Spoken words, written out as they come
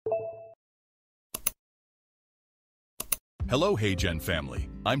Hello, HeyGen family.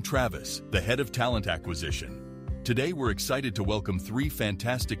 I'm Travis, the head of talent acquisition. Today, we're excited to welcome three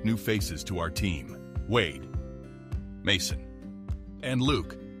fantastic new faces to our team: Wade, Mason, and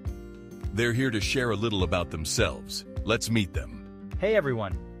Luke. They're here to share a little about themselves. Let's meet them. Hey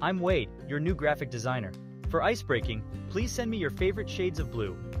everyone, I'm Wade, your new graphic designer. For icebreaking, please send me your favorite shades of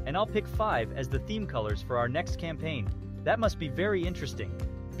blue, and I'll pick 5 as the theme colors for our next campaign. That must be very interesting.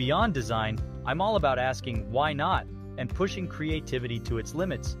 Beyond design, I'm all about asking why not and pushing creativity to its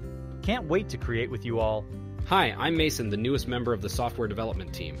limits. Can't wait to create with you all. Hi, I'm Mason, the newest member of the software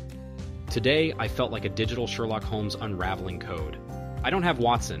development team. Today, I felt like a digital Sherlock Holmes unraveling code. I don't have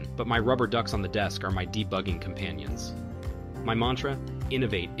Watson, but my rubber ducks on the desk are my debugging companions. My mantra: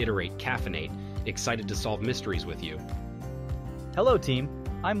 innovate, iterate, caffeinate, excited to solve mysteries with you. Hello team,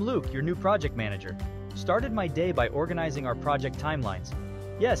 I'm Luke, your new project manager. Started my day by organizing our project timelines.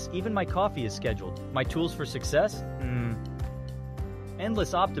 Yes, even my coffee is scheduled. My tools for success?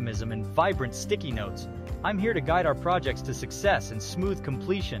 Endless optimism and vibrant sticky notes. I'm here to guide our projects to success and smooth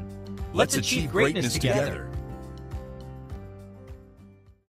completion. Let's achieve greatness together.